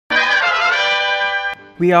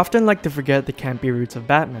We often like to forget the campy roots of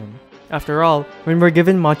Batman. After all, when we're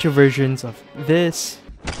given macho versions of this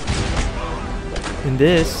and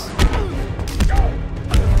this,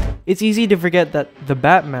 it's easy to forget that the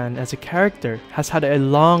Batman as a character has had a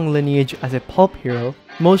long lineage as a pulp hero,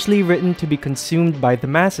 mostly written to be consumed by the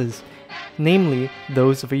masses, namely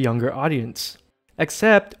those of a younger audience.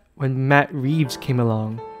 Except when Matt Reeves came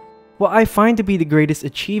along. What I find to be the greatest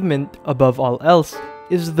achievement above all else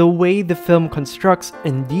is the way the film constructs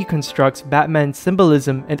and deconstructs Batman's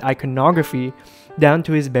symbolism and iconography down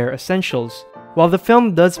to his bare essentials. While the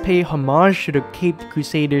film does pay homage to the Caped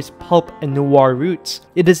Crusaders' pulp and noir roots,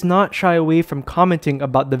 it does not shy away from commenting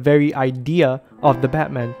about the very idea of the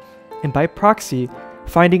Batman, and by proxy,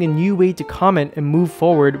 finding a new way to comment and move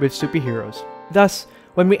forward with superheroes. Thus,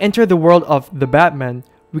 when we enter the world of the Batman,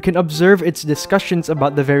 we can observe its discussions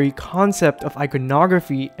about the very concept of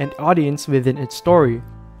iconography and audience within its story.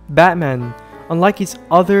 Batman, unlike his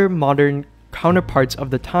other modern counterparts of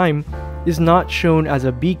the time, is not shown as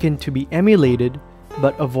a beacon to be emulated,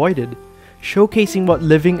 but avoided, showcasing what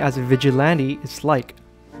living as a vigilante is like.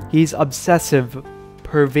 He is obsessive,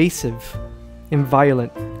 pervasive, and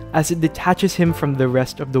violent, as it detaches him from the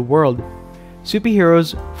rest of the world.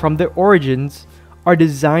 Superheroes, from their origins, are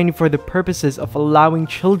designed for the purposes of allowing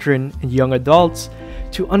children and young adults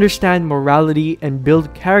to understand morality and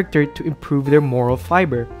build character to improve their moral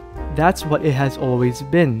fiber. That's what it has always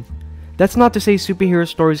been. That's not to say superhero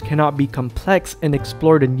stories cannot be complex and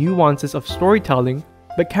explore the nuances of storytelling,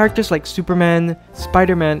 but characters like Superman,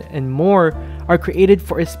 Spider-Man, and more are created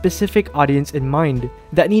for a specific audience in mind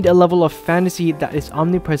that need a level of fantasy that is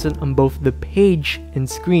omnipresent on both the page and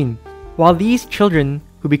screen. While these children,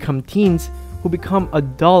 who become teens, who become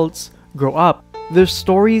adults, grow up, their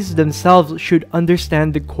stories themselves should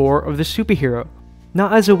understand the core of the superhero,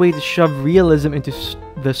 not as a way to shove realism into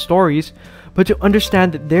the stories, but to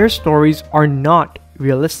understand that their stories are not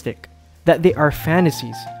realistic, that they are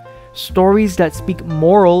fantasies, stories that speak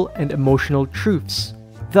moral and emotional truths.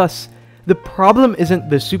 Thus, the problem isn't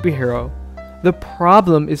the superhero, the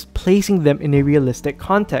problem is placing them in a realistic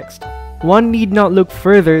context. One need not look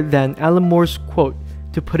further than Alan Moore's quote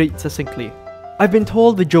to put it succinctly. I've been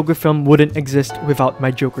told the Joker film wouldn't exist without my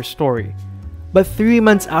Joker story. But 3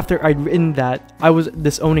 months after I'd written that, I was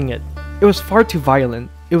disowning it. It was far too violent.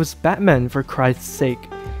 It was Batman, for Christ's sake.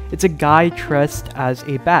 It's a guy dressed as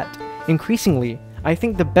a bat. Increasingly, I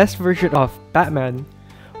think the best version of Batman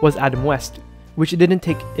was Adam West, which didn't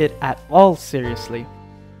take it at all seriously.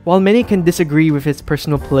 While many can disagree with his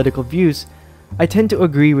personal political views, I tend to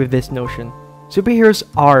agree with this notion. Superheroes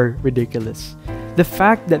are ridiculous. The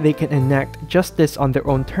fact that they can enact justice on their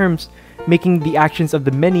own terms, making the actions of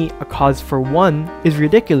the many a cause for one, is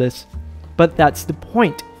ridiculous. But that's the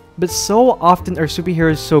point. But so often are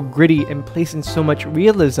superheroes so gritty and placed in so much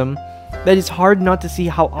realism that it's hard not to see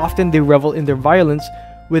how often they revel in their violence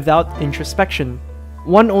without introspection.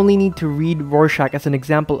 One only need to read Rorschach as an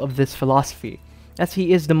example of this philosophy, as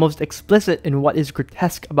he is the most explicit in what is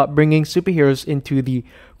grotesque about bringing superheroes into the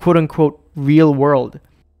quote-unquote real world.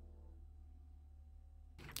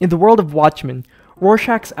 In the world of Watchmen,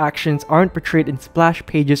 Rorschach's actions aren't portrayed in splash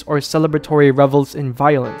pages or celebratory revels in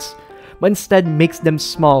violence, but instead makes them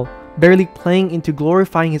small, barely playing into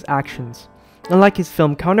glorifying his actions. Unlike his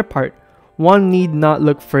film counterpart, one need not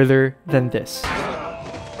look further than this.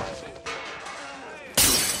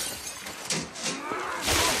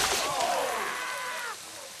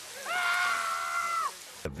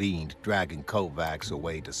 Intervened, dragging Kovacs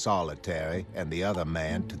away to solitary and the other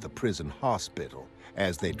man to the prison hospital.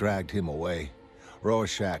 As they dragged him away,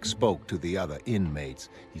 Rorschach spoke to the other inmates.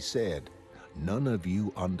 He said, "None of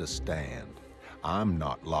you understand. I'm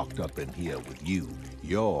not locked up in here with you.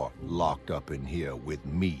 You're locked up in here with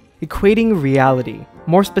me." Equating reality,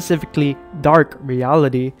 more specifically dark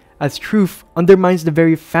reality, as truth undermines the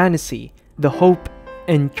very fantasy, the hope,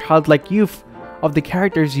 and childlike youth of the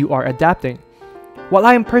characters you are adapting. While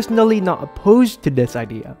I am personally not opposed to this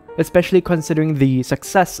idea, especially considering the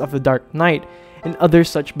success of The Dark Knight and other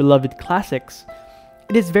such beloved classics,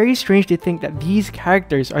 it is very strange to think that these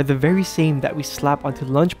characters are the very same that we slap onto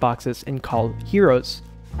lunchboxes and call heroes.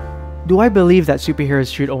 Do I believe that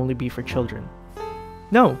superheroes should only be for children?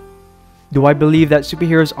 No. Do I believe that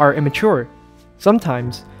superheroes are immature?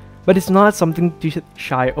 Sometimes, but it's not something to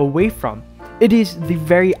shy away from. It is the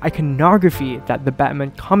very iconography that the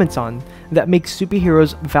Batman comments on that makes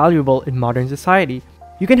superheroes valuable in modern society.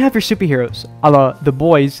 You can have your superheroes, a la The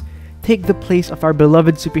Boys, take the place of our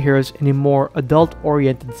beloved superheroes in a more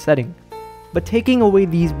adult-oriented setting. But taking away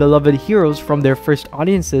these beloved heroes from their first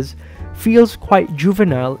audiences feels quite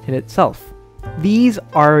juvenile in itself. These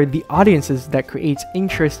are the audiences that creates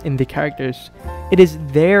interest in the characters. It is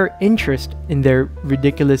their interest in their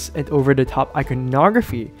ridiculous and over-the-top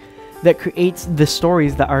iconography that creates the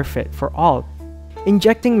stories that are fit for all.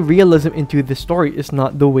 Injecting realism into the story is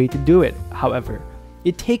not the way to do it, however.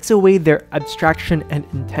 It takes away their abstraction and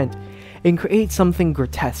intent and creates something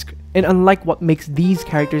grotesque and unlike what makes these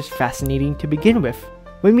characters fascinating to begin with.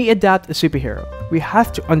 When we adapt a superhero, we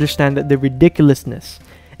have to understand that the ridiculousness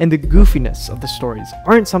and the goofiness of the stories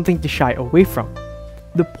aren't something to shy away from.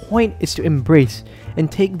 The point is to embrace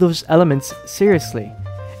and take those elements seriously,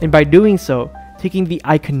 and by doing so, taking the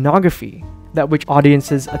iconography that which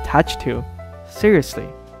audiences attach to seriously.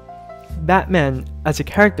 Batman as a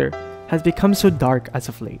character has become so dark as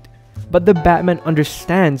of late, but the Batman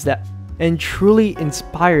understands that and truly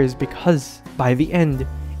inspires because, by the end,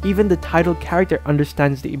 even the title character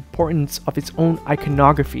understands the importance of its own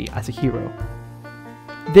iconography as a hero.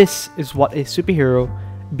 This is what a superhero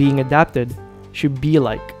being adapted should be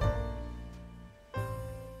like.